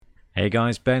Hey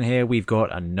guys, Ben here. We've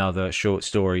got another short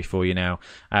story for you now.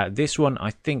 This one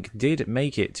I think did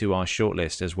make it to our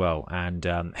shortlist as well, and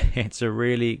it's a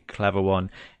really clever one.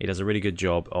 It does a really good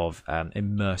job of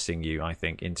immersing you, I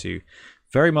think, into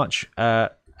very much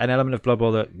an element of Blood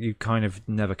Bowl that you kind of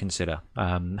never consider.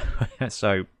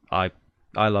 So I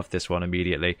love this one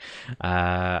immediately.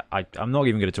 I'm not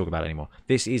even going to talk about it anymore.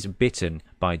 This is Bitten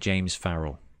by James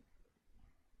Farrell.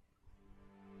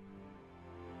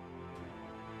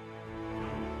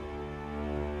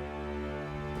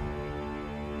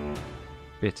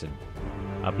 Bitten,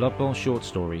 a Blood Bowl short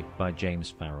story by James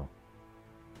Farrell.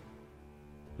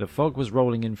 The fog was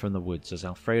rolling in from the woods as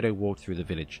Alfredo walked through the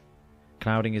village,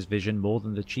 clouding his vision more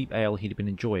than the cheap ale he'd been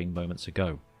enjoying moments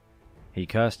ago. He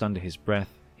cursed under his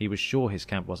breath. He was sure his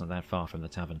camp wasn't that far from the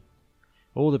tavern.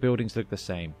 All the buildings looked the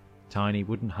same, tiny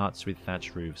wooden huts with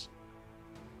thatched roofs.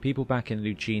 People back in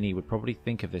Lucchini would probably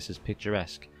think of this as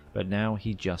picturesque, but now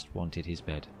he just wanted his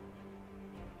bed.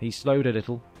 He slowed a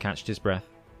little, catched his breath.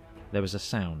 There was a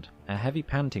sound, a heavy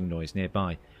panting noise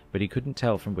nearby, but he couldn't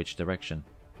tell from which direction.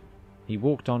 He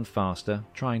walked on faster,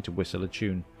 trying to whistle a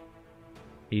tune.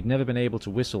 He'd never been able to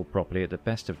whistle properly at the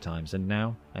best of times, and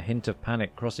now, a hint of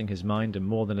panic crossing his mind and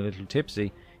more than a little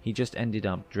tipsy, he just ended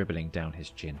up dribbling down his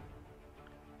chin.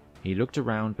 He looked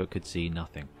around but could see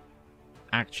nothing.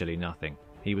 Actually nothing.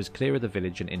 He was clear of the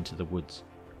village and into the woods.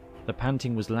 The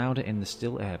panting was louder in the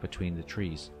still air between the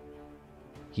trees.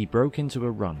 He broke into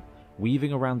a run,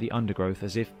 weaving around the undergrowth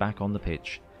as if back on the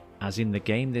pitch. As in the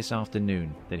game this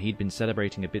afternoon that he'd been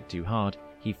celebrating a bit too hard,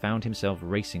 he found himself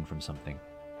racing from something.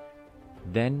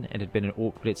 Then it had been an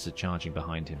Orc blitzer charging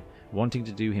behind him, wanting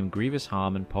to do him grievous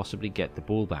harm and possibly get the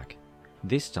ball back.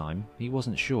 This time, he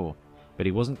wasn't sure, but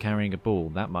he wasn't carrying a ball,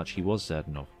 that much he was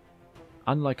certain of.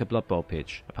 Unlike a Blood Bowl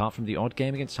pitch, apart from the odd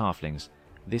game against halflings,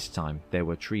 this time there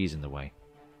were trees in the way.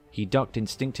 He ducked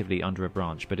instinctively under a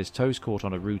branch, but his toes caught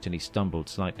on a root and he stumbled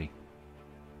slightly.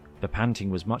 The panting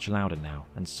was much louder now,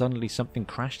 and suddenly something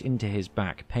crashed into his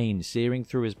back, pain searing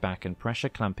through his back and pressure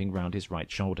clamping round his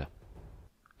right shoulder.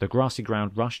 The grassy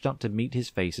ground rushed up to meet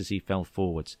his face as he fell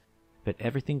forwards, but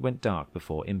everything went dark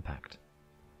before impact.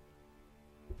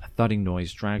 A thudding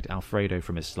noise dragged Alfredo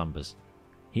from his slumbers.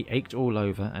 He ached all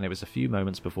over, and it was a few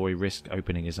moments before he risked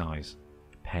opening his eyes.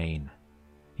 Pain.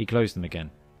 He closed them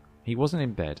again. He wasn't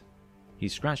in bed. He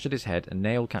scratched at his head, a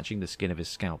nail catching the skin of his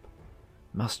scalp.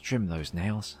 Must trim those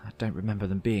nails. I don't remember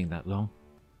them being that long.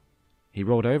 He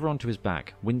rolled over onto his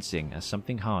back, wincing as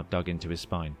something hard dug into his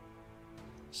spine.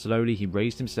 Slowly he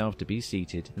raised himself to be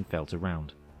seated and felt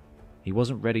around. He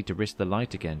wasn't ready to risk the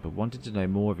light again, but wanted to know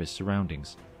more of his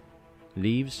surroundings.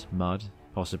 Leaves, mud,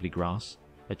 possibly grass,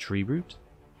 a tree root?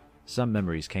 Some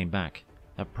memories came back.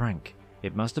 A prank.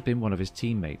 It must have been one of his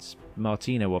teammates.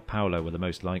 Martino or Paolo were the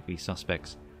most likely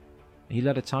suspects. He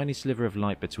let a tiny sliver of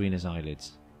light between his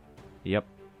eyelids. Yep,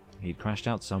 he'd crashed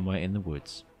out somewhere in the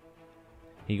woods.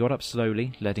 He got up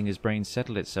slowly, letting his brain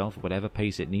settle itself at whatever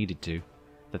pace it needed to.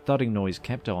 The thudding noise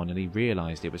kept on, and he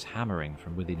realized it was hammering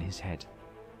from within his head.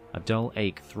 A dull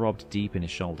ache throbbed deep in his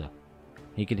shoulder.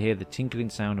 He could hear the tinkling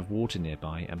sound of water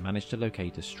nearby and managed to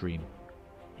locate a stream.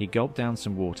 He gulped down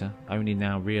some water, only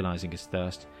now realizing his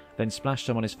thirst, then splashed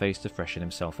some on his face to freshen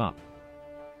himself up.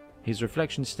 His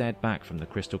reflection stared back from the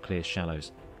crystal clear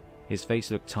shallows. His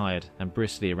face looked tired and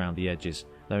bristly around the edges,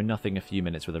 though nothing a few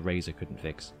minutes with a razor couldn't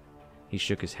fix. He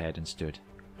shook his head and stood.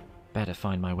 Better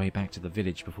find my way back to the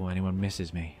village before anyone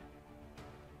misses me.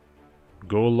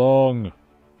 Go along!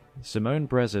 Simone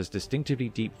Breza's distinctively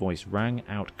deep voice rang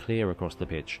out clear across the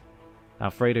pitch.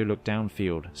 Alfredo looked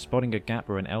downfield, spotting a gap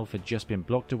where an elf had just been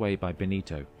blocked away by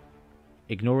Benito.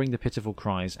 Ignoring the pitiful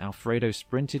cries, Alfredo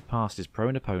sprinted past his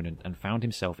prone opponent and found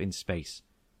himself in space.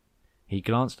 He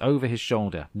glanced over his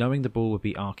shoulder, knowing the ball would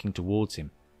be arcing towards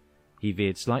him. He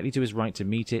veered slightly to his right to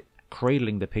meet it,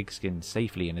 cradling the pigskin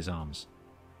safely in his arms.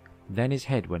 Then his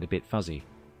head went a bit fuzzy.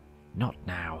 Not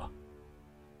now.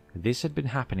 This had been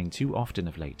happening too often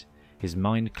of late, his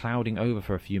mind clouding over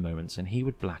for a few moments, and he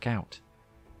would black out.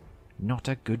 Not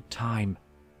a good time.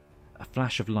 A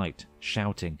flash of light,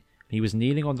 shouting. He was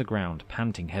kneeling on the ground,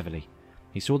 panting heavily.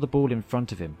 He saw the ball in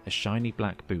front of him, a shiny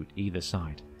black boot either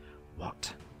side.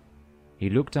 What? He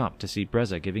looked up to see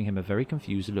Breza giving him a very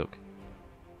confused look.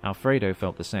 Alfredo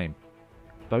felt the same.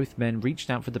 Both men reached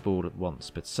out for the ball at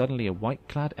once, but suddenly a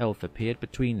white-clad elf appeared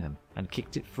between them and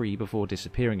kicked it free before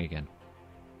disappearing again.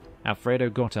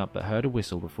 Alfredo got up but heard a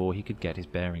whistle before he could get his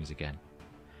bearings again.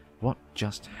 What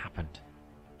just happened?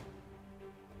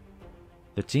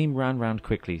 The team ran round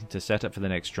quickly to set up for the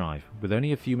next drive, with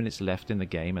only a few minutes left in the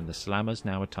game and the Slammers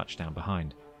now a touchdown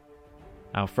behind.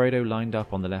 Alfredo lined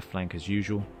up on the left flank as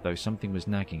usual, though something was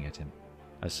nagging at him.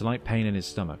 a slight pain in his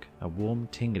stomach, a warm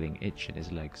tingling itch in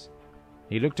his legs.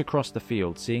 He looked across the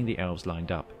field, seeing the elves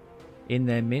lined up. In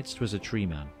their midst was a tree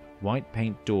man, white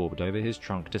paint daubed over his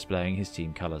trunk displaying his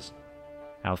team colours.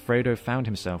 Alfredo found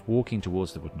himself walking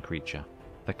towards the wooden creature,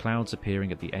 the clouds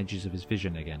appearing at the edges of his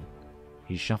vision again.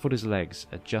 He shuffled his legs,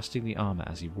 adjusting the armour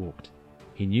as he walked.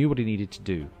 He knew what he needed to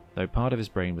do, though part of his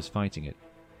brain was fighting it.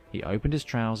 He opened his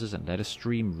trousers and let a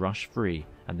stream rush free,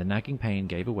 and the nagging pain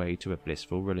gave way to a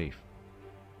blissful relief.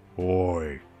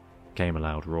 "Oi!" came a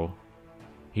loud roar.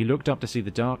 He looked up to see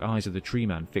the dark eyes of the tree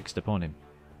man fixed upon him.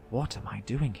 What am I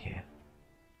doing here?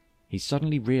 He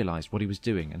suddenly realised what he was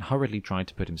doing and hurriedly tried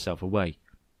to put himself away.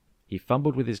 He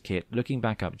fumbled with his kit, looking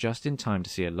back up just in time to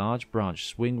see a large branch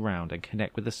swing round and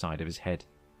connect with the side of his head.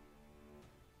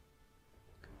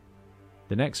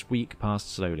 The next week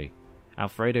passed slowly.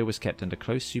 Alfredo was kept under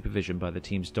close supervision by the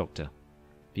team's doctor.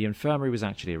 The infirmary was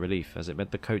actually a relief, as it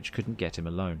meant the coach couldn't get him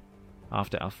alone.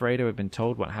 After Alfredo had been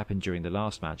told what happened during the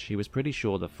last match, he was pretty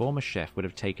sure the former chef would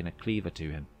have taken a cleaver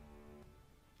to him.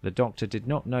 The doctor did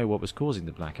not know what was causing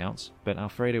the blackouts, but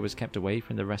Alfredo was kept away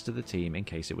from the rest of the team in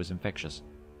case it was infectious.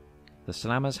 The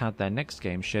Slammers had their next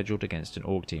game scheduled against an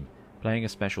Orc team, playing a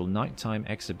special nighttime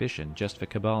exhibition just for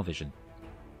Cabal vision.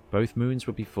 Both moons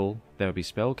would be full, there would be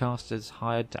spellcasters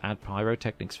hired to add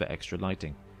pyrotechnics for extra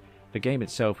lighting. The game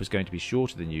itself was going to be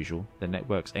shorter than usual, the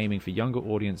networks aiming for younger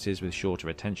audiences with shorter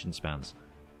attention spans.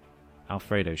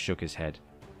 Alfredo shook his head.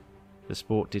 The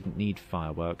sport didn't need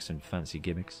fireworks and fancy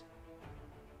gimmicks.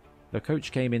 The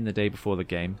coach came in the day before the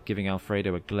game, giving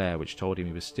Alfredo a glare which told him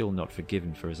he was still not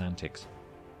forgiven for his antics.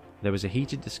 There was a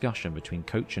heated discussion between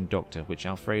coach and doctor which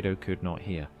Alfredo could not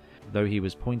hear, though he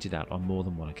was pointed at on more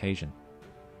than one occasion.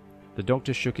 The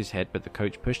doctor shook his head, but the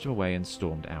coach pushed him away and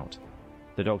stormed out.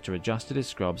 The doctor adjusted his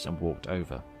scrubs and walked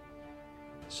over.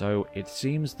 "So it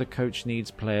seems the coach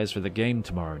needs players for the game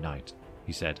tomorrow night,"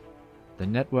 he said. "The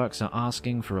networks are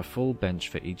asking for a full bench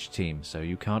for each team, so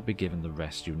you can't be given the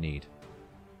rest you need."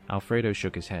 Alfredo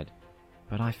shook his head.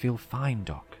 "But I feel fine,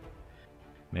 Doc."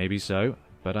 "Maybe so,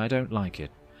 but I don't like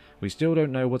it. We still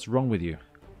don't know what's wrong with you,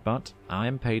 but I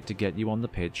am paid to get you on the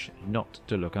pitch, not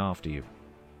to look after you."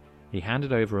 He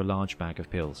handed over a large bag of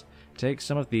pills. "Take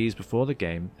some of these before the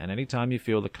game, and any time you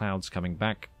feel the clouds coming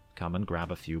back, come and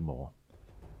grab a few more."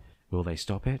 "Will they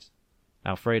stop it?"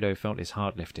 Alfredo felt his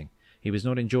heart lifting. He was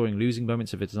not enjoying losing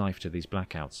moments of his life to these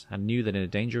blackouts, and knew that in a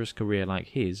dangerous career like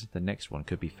his, the next one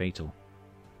could be fatal.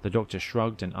 The doctor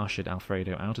shrugged and ushered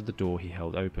Alfredo out of the door he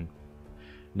held open.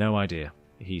 "No idea,"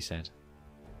 he said.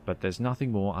 "But there's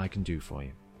nothing more I can do for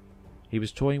you." He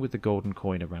was toying with the golden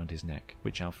coin around his neck,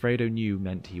 which Alfredo knew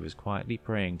meant he was quietly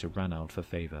praying to Ranald for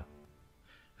favour.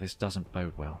 This doesn't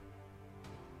bode well.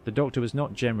 The doctor was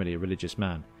not generally a religious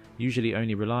man, usually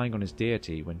only relying on his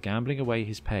deity when gambling away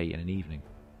his pay in an evening.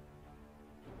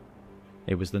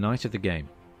 It was the night of the game.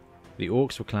 The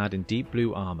Orcs were clad in deep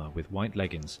blue armour with white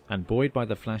leggings, and buoyed by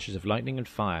the flashes of lightning and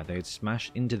fire they had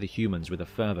smashed into the humans with a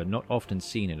fervour not often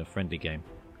seen in a friendly game.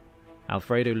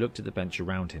 Alfredo looked at the bench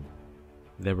around him.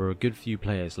 There were a good few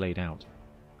players laid out.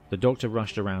 The doctor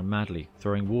rushed around madly,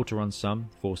 throwing water on some,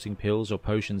 forcing pills or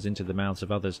potions into the mouths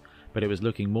of others, but it was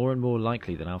looking more and more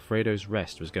likely that Alfredo's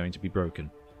rest was going to be broken.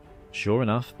 Sure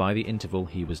enough, by the interval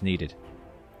he was needed.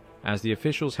 As the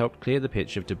officials helped clear the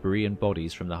pitch of debris and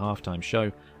bodies from the halftime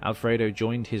show, Alfredo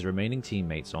joined his remaining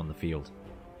teammates on the field.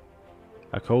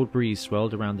 A cold breeze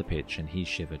swirled around the pitch and he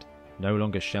shivered, no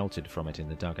longer sheltered from it in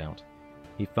the dugout.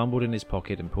 He fumbled in his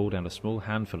pocket and pulled out a small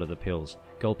handful of the pills,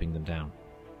 gulping them down.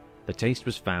 The taste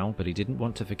was foul, but he didn't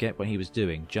want to forget what he was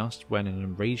doing just when an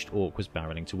enraged orc was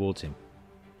barreling towards him.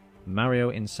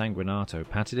 Mario Insanguinato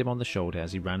patted him on the shoulder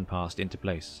as he ran past into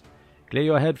place. "Clear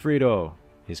your head, Frido,"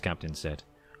 his captain said.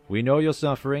 "We know you're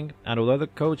suffering, and although the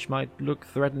coach might look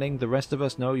threatening, the rest of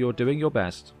us know you're doing your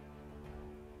best."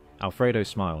 Alfredo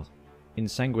smiled.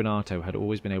 Insanguinato had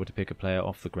always been able to pick a player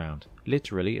off the ground,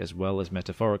 literally as well as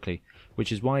metaphorically,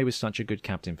 which is why he was such a good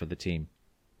captain for the team.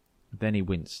 Then he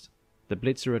winced. The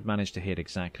blitzer had managed to hit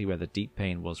exactly where the deep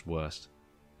pain was worst.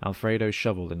 Alfredo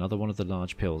shoveled another one of the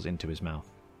large pills into his mouth.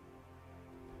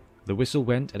 The whistle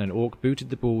went and an orc booted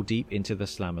the ball deep into the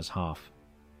Slammer's half.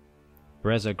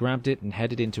 Breza grabbed it and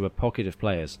headed into a pocket of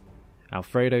players.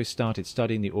 Alfredo started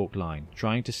studying the orc line,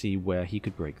 trying to see where he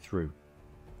could break through.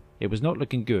 It was not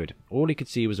looking good. All he could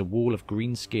see was a wall of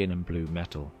green skin and blue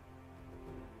metal.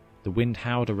 The wind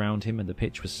howled around him and the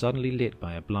pitch was suddenly lit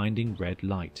by a blinding red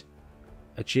light.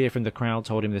 A cheer from the crowd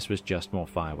told him this was just more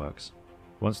fireworks.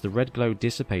 Once the red glow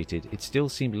dissipated, it still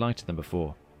seemed lighter than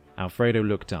before. Alfredo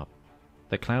looked up.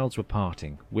 The clouds were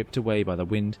parting, whipped away by the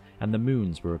wind, and the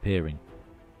moons were appearing.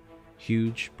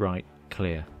 Huge, bright,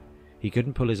 clear. He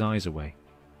couldn't pull his eyes away.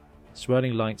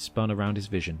 Swirling lights spun around his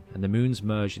vision, and the moons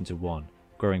merged into one,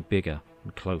 growing bigger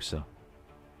and closer.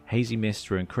 Hazy mists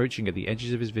were encroaching at the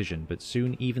edges of his vision, but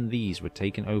soon even these were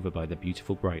taken over by the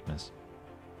beautiful brightness.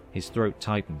 His throat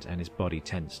tightened and his body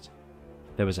tensed.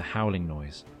 There was a howling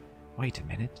noise. Wait a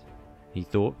minute, he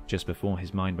thought just before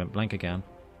his mind went blank again.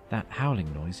 That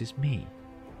howling noise is me.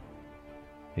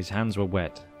 His hands were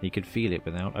wet. He could feel it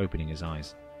without opening his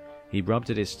eyes. He rubbed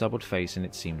at his stubbled face and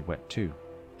it seemed wet too.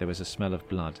 There was a smell of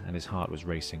blood and his heart was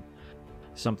racing.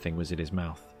 Something was in his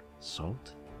mouth.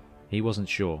 Salt? He wasn't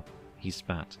sure. He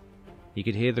spat. He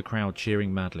could hear the crowd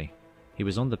cheering madly. He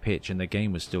was on the pitch and the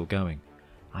game was still going.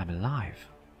 I'm alive.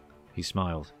 He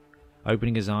smiled.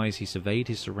 Opening his eyes, he surveyed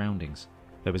his surroundings.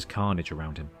 There was carnage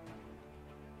around him.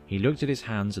 He looked at his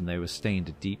hands and they were stained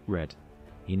a deep red.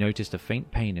 He noticed a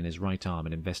faint pain in his right arm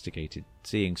and investigated,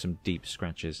 seeing some deep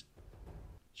scratches.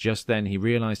 Just then he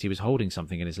realized he was holding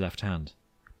something in his left hand.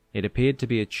 It appeared to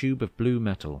be a tube of blue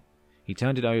metal. He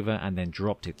turned it over and then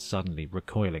dropped it suddenly,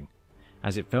 recoiling.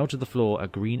 As it fell to the floor, a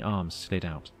green arm slid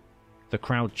out. The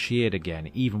crowd cheered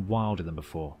again, even wilder than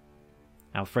before.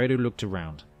 Alfredo looked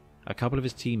around. A couple of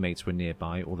his teammates were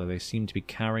nearby, although they seemed to be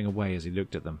cowering away as he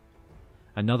looked at them.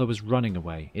 Another was running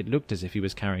away. It looked as if he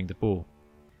was carrying the ball.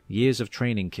 Years of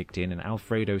training kicked in, and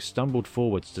Alfredo stumbled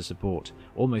forwards to support,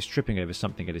 almost tripping over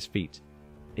something at his feet.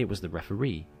 It was the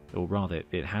referee, or rather,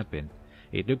 it had been.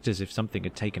 It looked as if something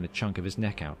had taken a chunk of his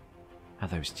neck out. Are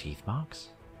those teeth marks?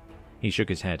 He shook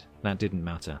his head. That didn't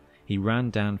matter. He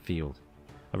ran downfield.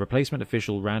 A replacement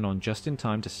official ran on just in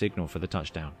time to signal for the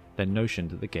touchdown, then notioned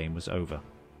that the game was over.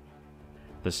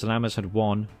 The Slammers had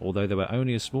won, although there were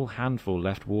only a small handful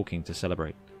left walking to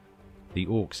celebrate. The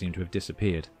orc seemed to have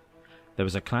disappeared. There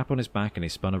was a clap on his back and he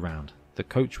spun around. The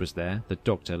coach was there, the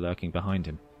doctor lurking behind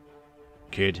him.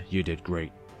 Kid, you did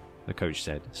great, the coach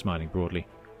said, smiling broadly.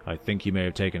 I think you may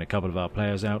have taken a couple of our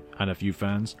players out and a few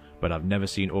fans, but I've never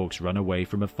seen orcs run away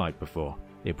from a fight before.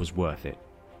 It was worth it.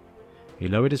 He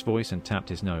lowered his voice and tapped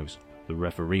his nose. The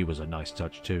referee was a nice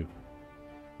touch too.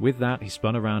 With that, he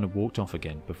spun around and walked off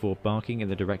again before barking in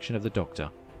the direction of the doctor.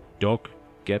 Doc,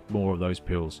 get more of those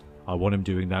pills. I want him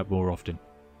doing that more often.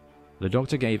 The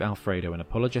doctor gave Alfredo an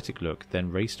apologetic look,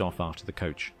 then raced off after the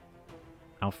coach.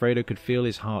 Alfredo could feel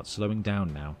his heart slowing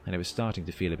down now, and it was starting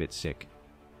to feel a bit sick.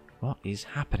 What is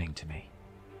happening to me?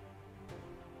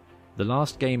 The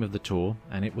last game of the tour,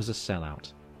 and it was a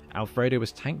sellout. Alfredo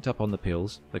was tanked up on the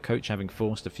pills, the coach having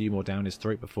forced a few more down his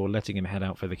throat before letting him head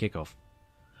out for the kickoff.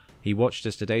 He watched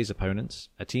as today's opponents,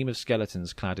 a team of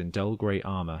skeletons clad in dull grey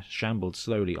armour, shambled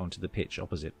slowly onto the pitch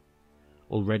opposite.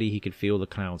 Already he could feel the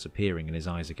clouds appearing in his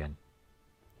eyes again.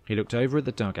 He looked over at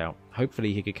the dugout.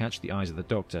 Hopefully he could catch the eyes of the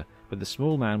doctor, but the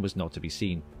small man was not to be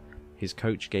seen. His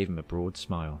coach gave him a broad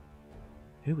smile.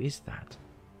 Who is that?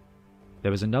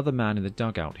 There was another man in the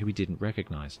dugout who he didn't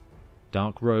recognize.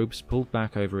 Dark robes pulled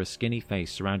back over a skinny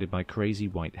face surrounded by crazy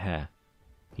white hair.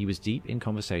 He was deep in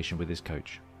conversation with his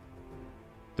coach.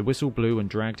 The whistle blew and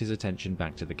dragged his attention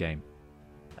back to the game.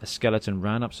 A skeleton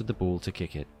ran up to the ball to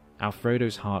kick it.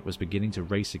 Alfredo's heart was beginning to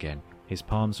race again. His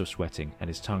palms were sweating and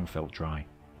his tongue felt dry.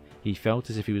 He felt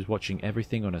as if he was watching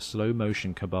everything on a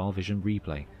slow-motion Cabal Vision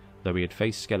replay, though he had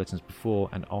faced skeletons before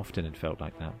and often had felt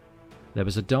like that. There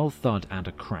was a dull thud and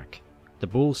a crack. The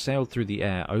ball sailed through the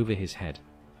air over his head.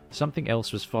 Something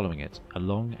else was following it,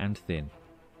 long and thin.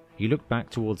 He looked back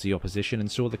towards the opposition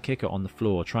and saw the kicker on the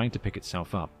floor trying to pick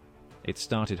itself up. It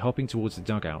started hopping towards the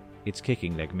dugout, its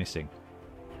kicking leg missing.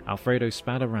 Alfredo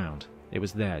spat around. It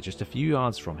was there, just a few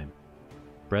yards from him.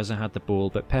 Breza had the ball,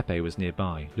 but Pepe was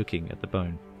nearby, looking at the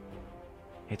bone.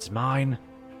 It's mine,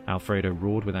 Alfredo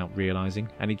roared without realizing,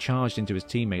 and he charged into his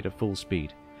teammate at full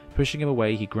speed. Pushing him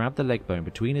away, he grabbed the leg bone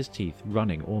between his teeth,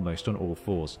 running almost on all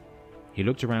fours. He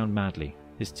looked around madly.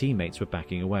 His teammates were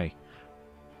backing away.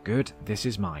 Good, this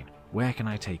is mine. Where can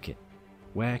I take it?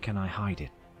 Where can I hide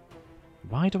it?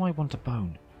 Why do I want a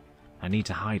bone? I need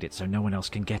to hide it so no one else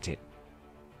can get it.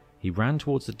 He ran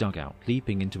towards the dugout,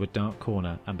 leaping into a dark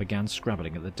corner and began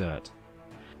scrabbling at the dirt.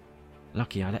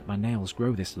 Lucky I let my nails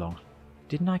grow this long.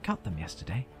 Didn't I cut them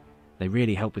yesterday? They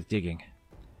really help with digging.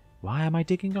 Why am I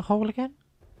digging a hole again?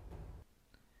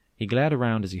 He glared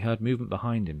around as he heard movement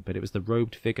behind him, but it was the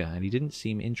robed figure and he didn't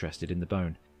seem interested in the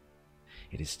bone.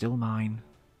 It is still mine.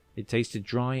 It tasted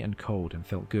dry and cold and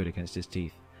felt good against his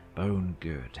teeth. Bone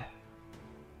good.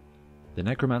 The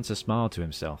necromancer smiled to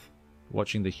himself,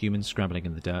 watching the human scrabbling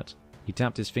in the dirt. He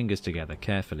tapped his fingers together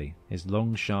carefully, his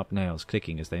long, sharp nails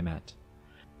clicking as they met.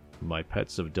 My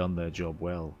pets have done their job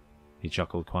well, he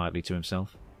chuckled quietly to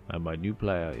himself, and my new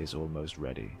player is almost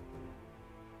ready.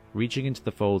 Reaching into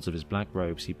the folds of his black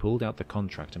robes, he pulled out the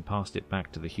contract and passed it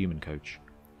back to the human coach.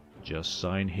 Just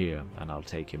sign here and I'll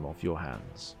take him off your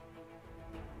hands.